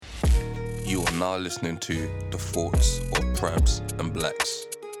You are now listening to The Thoughts of Prabs and Blacks.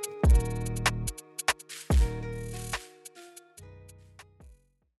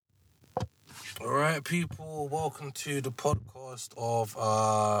 Alright, people, welcome to the podcast of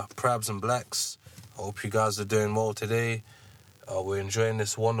Prabs and Blacks. Hope you guys are doing well today. We're enjoying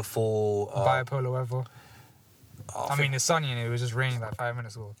this wonderful bipolar weather. I mean, it's sunny and it was just raining like 5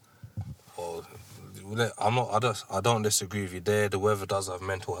 minutes ago. Well, I don't disagree with you there. The weather does have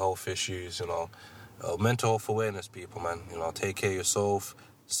mental health issues, you know. Mental health awareness, people, man. You know, take care of yourself.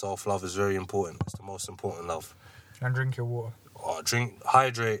 Self-love is very important. It's the most important love. And drink your water.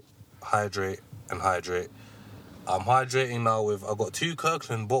 Hydrate. I'm hydrating now with, I've got 2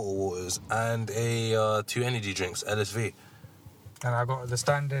 Kirkland bottled waters and 2 energy drinks, LSV. And I got the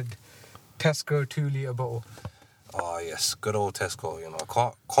standard Tesco 2 litre bottle. Oh, yes, good old Tesco, you know.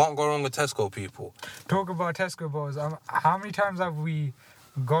 Can't go wrong with Tesco, people. Talk about Tesco bottles. How many times have we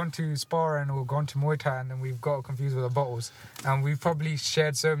gone to sparring or gone to Muay Thai and then we've got confused with the bottles? And we've probably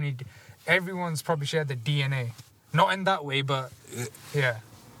shared so many... Everyone's probably shared the DNA. Not in that way, but yeah.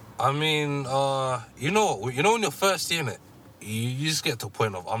 I mean, you know when you're thirsty, innit? You just get to a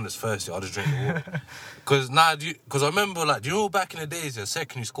point of, I'm just thirsty, I'll just drink the water. Because I remember, like, do you know back in the days in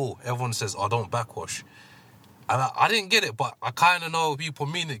secondary school, everyone says, oh, don't backwash. And I didn't get it, but I kind of know people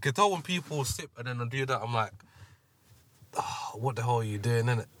mean it. You can tell when people sip and then they do that, I'm like, oh, what the hell are you doing,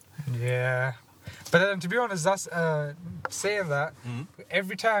 innit? Yeah. But then, to be honest, that's saying that,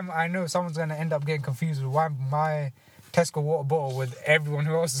 every time I know someone's going to end up getting confused with why my Tesco water bottle with everyone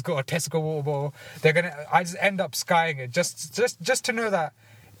who else has got a Tesco water bottle, I just end up skying it just to know that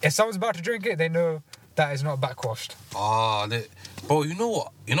if someone's about to drink it, they know that it's not backwashed. Bro, you know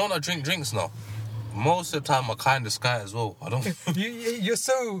what? You know when I drink drinks now? Most of the time I kind of sky as well. I don't... You're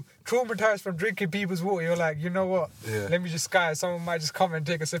so traumatized from drinking people's water, you're like, you know what? Yeah. Let me just sky. Someone might just come and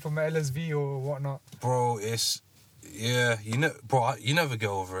take a sip of my LSV or whatnot. Bro, you never get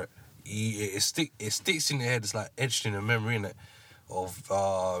over it. It sticks in your head. It's like etched in your memory, innit?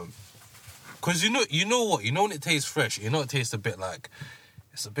 Because you know what? You know when it tastes fresh. You know it tastes a bit like,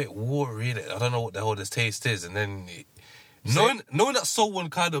 it's a bit watery, innit? I don't know what the hell this taste is. And then knowing that someone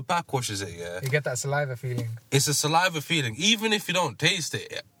kind of backwashes it, yeah. You get that saliva feeling. It's a saliva feeling. Even if you don't taste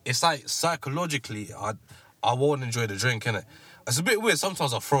it, it's like psychologically, I won't enjoy the drink, innit? It's a bit weird.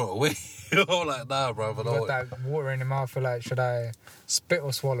 Sometimes I throw it away. You know, like, nah, bro. You got that water in your mouth, feel like, should I spit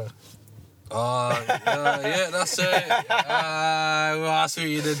or swallow? Yeah, that's it. I see what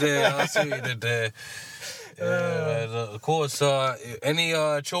you did there. Yeah, man, of course, any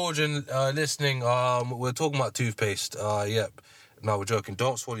children listening, we're talking about toothpaste. Yep. No, we're joking.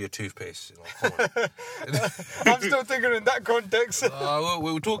 Don't swallow your toothpaste. You know, come on. I'm still thinking in that context.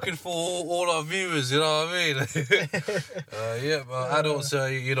 We're talking for all our viewers, you know what I mean? Adults,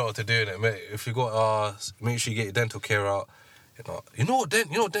 you know what to do, innit, mate? If you got, make sure you get your dental care out. You know what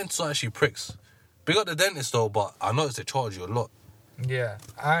dentists are actually pricks. We got the dentist though, but I noticed they charge you a lot. Yeah,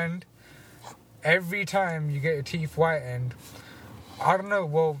 and every time you get your teeth whitened, I don't know,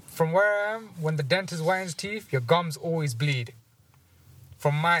 well, from where I am, when the dentist whitens teeth, your gums always bleed.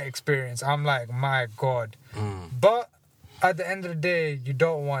 From my experience, I'm like, my God. But at the end of the day, you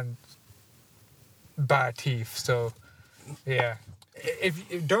don't want bad teeth, so yeah.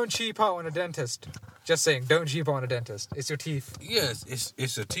 If don't cheap out on a dentist. Just saying, don't cheap out on a dentist. It's your teeth. Yes,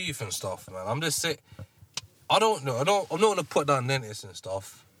 it's your teeth and stuff, man. I'm just saying, I don't know. I'm not gonna put down dentists and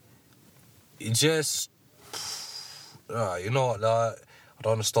stuff. It just, you know what? I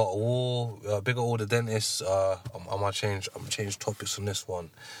don't want to start a war. Big up all the dentists. I'm gonna change topics on this one.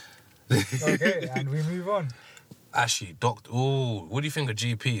 Okay, and we move on. Actually, what do you think of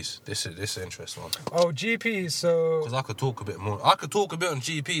GPs? This is an interesting one. Oh, GPs, so... Because I could talk a bit more. I could talk a bit on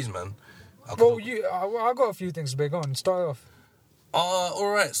GPs, man. I got a few things to big on. Start off.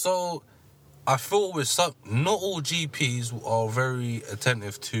 Alright, so I feel with not all GPs are very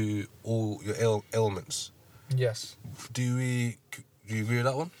attentive to all your ailments. Yes. Do you agree with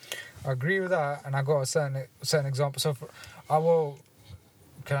that one? I agree with that, and I got a certain example. So,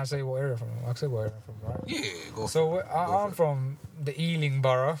 can I say what area from? I can say what area from, right? Yeah, go. So I'm from the Ealing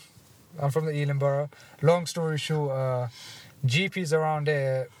Borough. Long story short, GPs around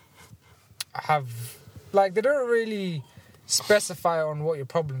there have, like, they don't really specify on what your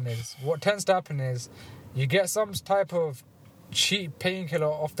problem is. What tends to happen is you get some type of cheap painkiller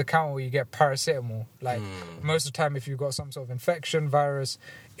off the counter, you get paracetamol. Like, most of the time, if you've got some sort of infection, virus,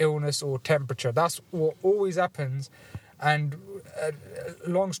 illness, or temperature, that's what always happens. And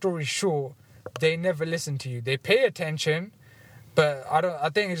long story short, they never listen to you. They pay attention, but I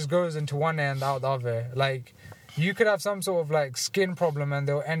think it just goes into one end out the other. Like, you could have some sort of like skin problem and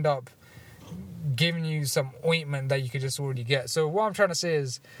they'll end up giving you some ointment that you could just already get. So what I'm trying to say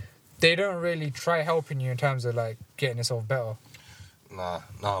is, they don't really try helping you in terms of like getting yourself better. Nah,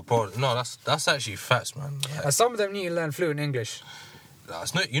 bro. No, that's actually facts, man. Like, And some of them need to learn fluent English.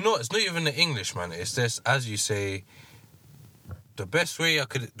 it's not. It's not even the English, man. It's just, as you say. The best way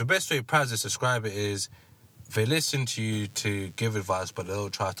Praz is describe it is, they listen to you to give advice, but they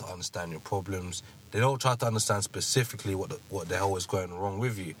don't try to understand your problems. They don't try to understand specifically what the hell is going wrong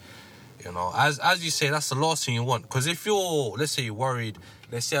with you. You know, as you say, that's the last thing you want. Because if you're, let's say you're worried,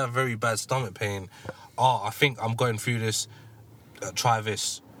 let's say you have very bad stomach pain, I think I'm going through this, try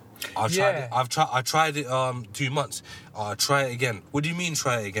this. I tried it 2 months. Try it again. What do you mean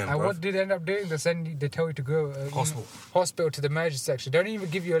try it again, And bruv? what did they end up doing? They tell you to go hospital to the emergency section. They don't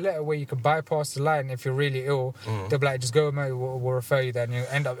even give you a letter where you can bypass the line if you're really ill. They'll be like, just go, mate, we'll refer you there. And you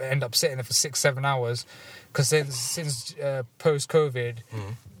end up sitting there for 6-7 hours. Because since post-COVID,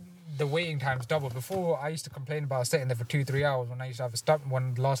 the waiting time's doubled. Before, I used to complain about sitting there for 2-3 hours when I used to have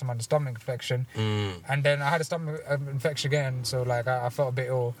the last time I had a stomach infection. And then I had a stomach infection again, so like I felt a bit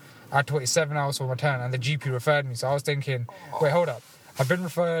ill. I had to wait 7 hours for my turn, and the GP referred me. So I was thinking, wait, hold up. I've been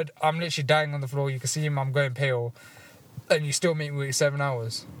referred, I'm literally dying on the floor, you can see him, I'm going pale, and you still make me wait 7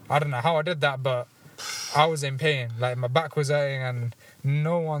 hours. I don't know how I did that, but I was in pain. Like, my back was hurting, and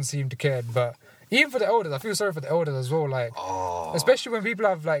no one seemed to care. But even for the elders, I feel sorry for the elders as well. Like, especially when people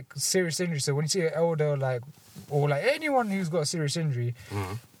have like serious injury. So when you see an elder, like, or like anyone who's got a serious injury,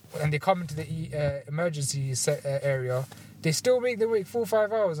 and they come into the emergency area, they still make them wait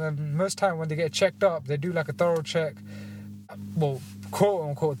 4-5 hours. And most time when they get checked up, they do like a thorough check. Well, quote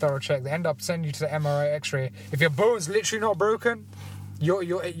unquote thorough check. They end up sending you to the MRI, X-ray. If your bone's literally not broken,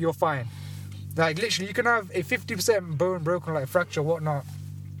 you're fine. Like, literally, you can have a 50% bone broken, like fracture, whatnot,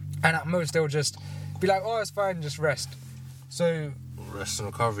 and at most they'll just be like, "Oh, it's fine, just rest." So Rest and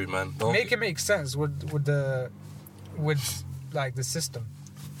recovery, man. make it make sense with like the system.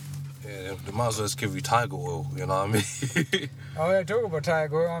 Yeah, they might as well just give you Tiger oil. You know what I mean? Oh yeah, talk about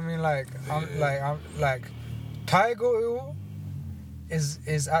Tiger oil. I mean, like Tiger oil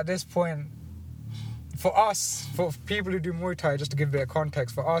is at this point, for us, for people who do Muay Thai, just to give a bit of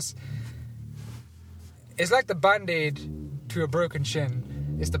context, for us, it's like the Band-Aid to a broken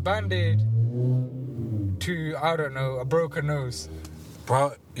shin. It's the Band-Aid to, I don't know, a broken nose.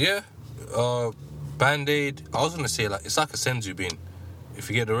 Bro, yeah. Band-Aid. I was gonna say, like, it's like a senzu bean. If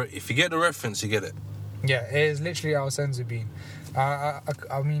you get the reference, you get it. Yeah, it is literally our senzu bean. I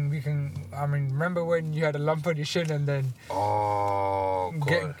mean, remember when you had a lump on your shin and then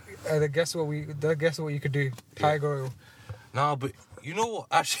God. guess what you could do? Tiger oil. Nah, but you know what?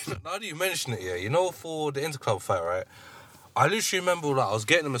 Actually, now that you mention it, yeah, you know, for the Interclub fight, right? I literally remember, like, I was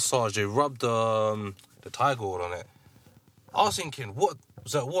getting a massage. They rubbed the Tiger oil on it. I was thinking, what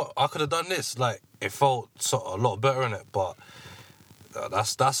I could have done this. Like, it felt a lot better in it, but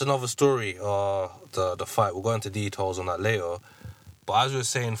that's another story. The fight. We'll go into details on that later. But as we were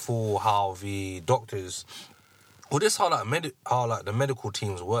saying, for how the doctors, well, this how the medical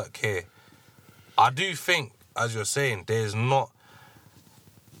teams work here. I do think, as you're saying, there's not.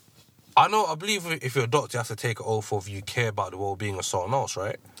 I believe if you're a doctor, you have to take an oath of you care about the well-being of someone else,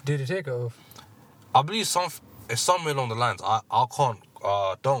 right? Did you take it off? I believe it's somewhere along the lines. I can't.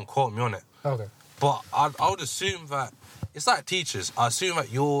 Don't quote me on it. Okay. But I would assume that it's like teachers. I assume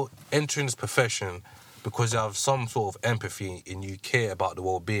that you're entering this profession because you have some sort of empathy and you care about the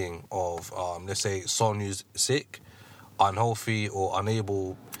well-being of, let's say, someone who's sick, unhealthy, or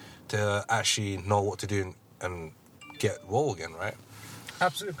unable to actually know what to do and get well again, right?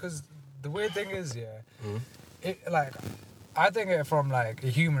 Absolutely, because the weird thing is, I think it from like a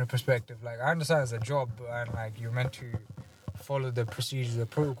human perspective. Like, I understand it's a job and like you're meant to follow the procedures, the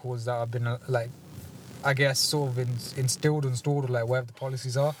protocols that have been I guess sort of instilled and stored, like wherever the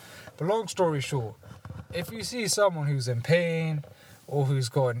policies are. But long story short, if you see someone who's in pain or who's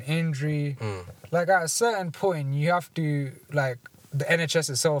got an injury, like at a certain point you have to, like, the NHS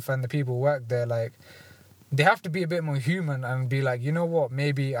itself and the people who work there, like, they have to be a bit more human and be like, you know what,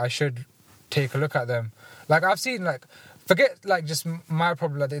 maybe I should take a look at them. Like, I've seen, like, forget, like, just my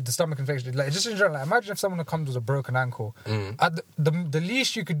problem, like, the stomach infection. Like, just in general, like, imagine if someone comes with a broken ankle. The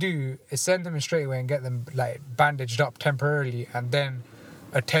least you could do is send them in straight away and get them, like, bandaged up temporarily and then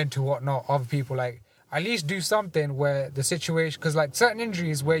attend to whatnot, other people. Like, at least do something where the situation... Because, like, certain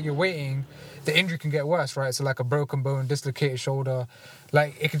injuries where you're waiting, the injury can get worse, right? So, like, a broken bone, dislocated shoulder...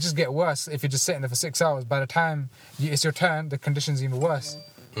 Like, it could just get worse if you're just sitting there for 6 hours. By the time it's your turn, the condition's even worse.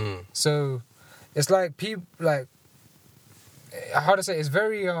 So, it's like people, like, how to say, it's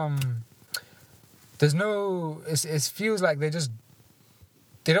very, there's no, it feels like they just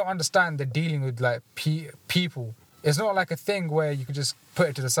they don't understand they're dealing with like people. It's not like a thing where you can just put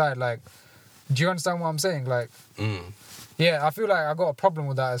it to the side. Like, do you understand what I'm saying? Like, yeah, I feel like I got a problem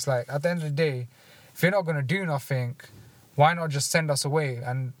with that. It's like, at the end of the day, if you're not going to do nothing, why not just send us away?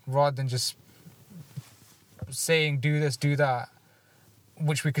 And rather than just saying, do this, do that,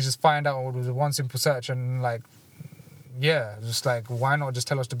 which we could just find out with one simple search and like, yeah, just like, why not just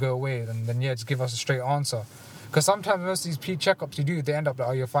tell us to go away? And then, yeah, just give us a straight answer. Because sometimes most of these checkups you do, they end up like,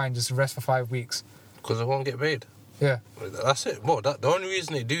 oh, you're fine, just rest for 5 weeks. Because they won't get paid. Yeah. That's it. Well, the only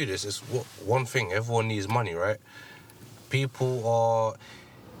reason they do this is one thing. Everyone needs money, right? People are...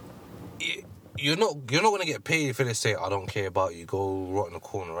 You're not going to get paid if they say, I don't care about you, go rot in the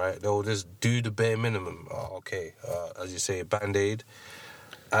corner, right? They'll just do the bare minimum. Okay, as you say, Band-Aid.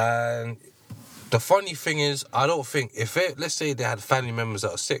 And the funny thing is, I don't think... let's say they had family members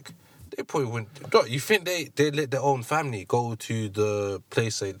that are sick, they probably wouldn't... You think they let their own family go to the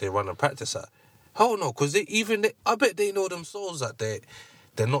place they run a practice at? Hell no, because I bet they know themselves that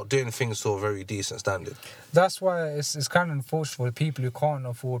they're not doing things to a very decent standard. That's why it's kind of unfortunate for the people who can't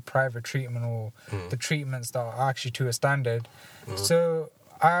afford private treatment or the treatments that are actually to a standard. So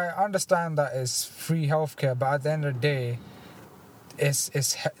I understand that it's free healthcare, but at the end of the day,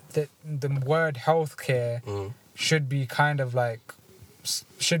 the word healthcare should be kind of like,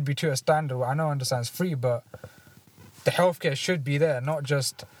 should be to a standard. I know I understand it's free, but the healthcare should be there, not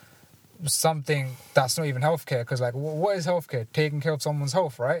just something that's not even healthcare. Because like, what is healthcare? Taking care of someone's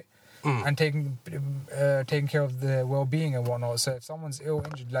health, right? And taking care of their well-being and whatnot. So if someone's ill,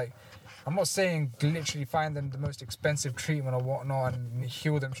 injured, like, I'm not saying literally find them the most expensive treatment or whatnot and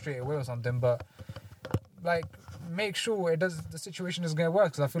heal them straight away or something, but like, make sure the situation is going to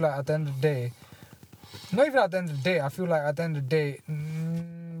work. Because I feel like at the end of the day, not even at the end of the day, I feel like at the end of the day,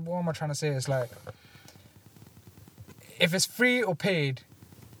 what am I trying to say? It's like, if it's free or paid,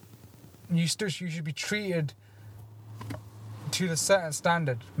 you should be treated to the certain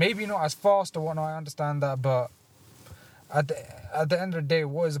standard. Maybe not as fast or whatnot, I understand that, but at the end of the day,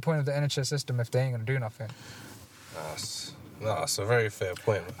 what is the point of the NHS system if they ain't going to do nothing? That's a very fair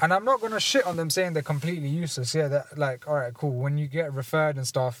point. And I'm not going to shit on them saying they're completely useless. Yeah, that, like, alright, cool. When you get referred and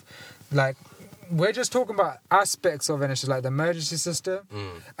stuff, like, we're just talking about aspects of NHS, like the emergency system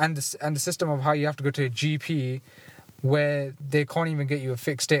and the system of how you have to go to a GP where they can't even get you a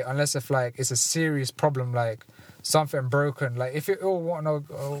fixed date unless if like it's a serious problem, like something broken. Like if you're ill, whatnot,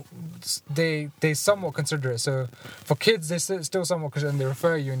 they somewhat consider it. So for kids, they still somewhat consider, and they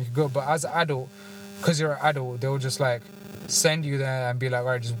refer you and you can go. But as an adult, because you're an adult, they'll just like send you there and be like, all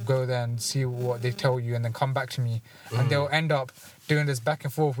right, just go there and see what they tell you and then come back to me. And they'll end up doing this back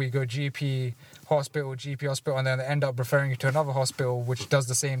and forth. We go GP hospital, and then they end up referring you to another hospital which does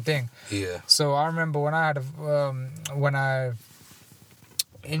the same thing. Yeah. So I remember when I had when I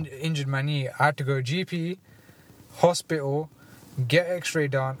injured my knee, I had to go GP, hospital, get X-ray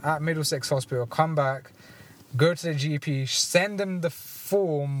done at Middlesex Hospital, come back, go to the GP, send them the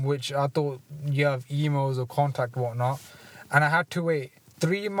form which I thought you have emails or contact whatnot, and I had to wait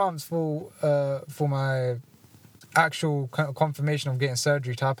 3 months for my actual confirmation of getting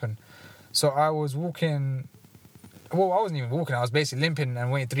surgery to happen. So I was walking... Well, I wasn't even walking. I was basically limping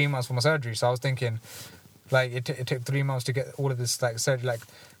and waiting 3 months for my surgery. So I was thinking, like, it took 3 months to get all of this, like, surgery. Like,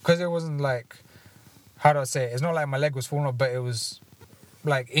 because it wasn't, like... How do I say it? It's not like my leg was falling off, but it was,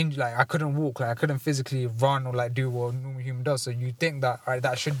 like, I couldn't walk. Like, I couldn't physically run or, like, do what a normal human does. So you think that, right,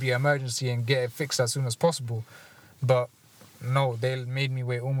 that should be an emergency and get it fixed as soon as possible. But... no, they made me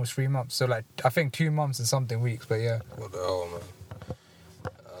wait almost 3 months. So, like, I think 2 months and something weeks, but yeah. What the hell, man?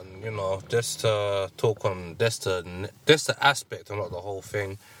 And, you know, just to talk on, just the aspect and not the whole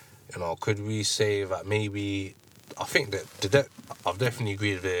thing, you know, could we say that maybe, I think that I've definitely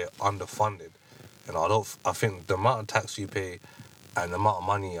agreed they're underfunded. You know, I think the amount of tax you pay and the amount of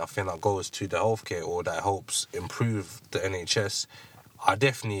money I think that goes to the healthcare or that helps improve the NHS, I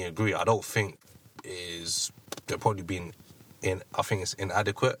definitely agree. I don't think they're probably being... I think it's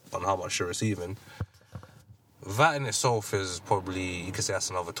inadequate on how much you're receiving. That in itself is probably, you could say that's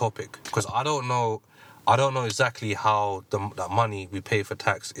another topic, because I don't know exactly how that money we pay for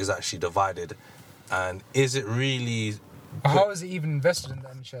tax is actually divided, and is it really... How is it even invested in the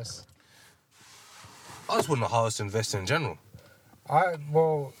NHS? I just wouldn't know how it's invested in general.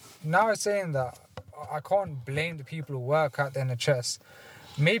 Well, now I'm saying that, I can't blame the people who work at the NHS.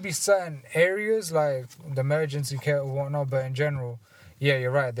 Maybe certain areas like the emergency care or whatnot, but in general, yeah, you're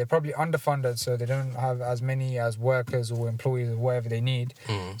right. They're probably underfunded, so they don't have as many as workers or employees or whatever they need.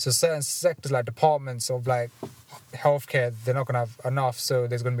 So certain sectors like departments of like healthcare, they're not going to have enough, so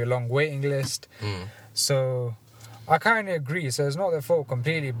there's going to be a long waiting list. So I kind of agree. So it's not their fault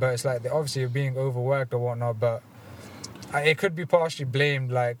completely, but it's like obviously you're being overworked or whatnot. But it could be partially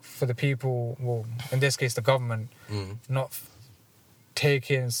blamed, like for the people. Well, in this case, the government not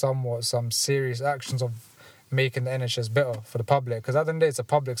taking some serious actions of making the NHS better for the public. Because at the end of the day, it's a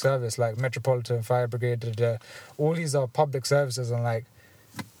public service, like Metropolitan Fire Brigade. All these are public services, and like,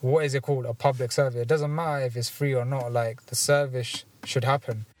 what is it called? A public service. It doesn't matter if it's free or not. Like, the service should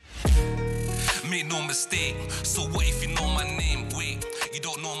happen. Make no mistake, so what if you know my name? Wait, you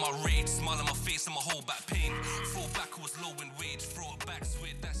don't know my rage. Smile on my face and my whole back pain. Fall back, I was low in wage. Throw it back,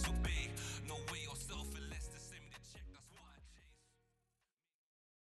 swear that's your bait. No way.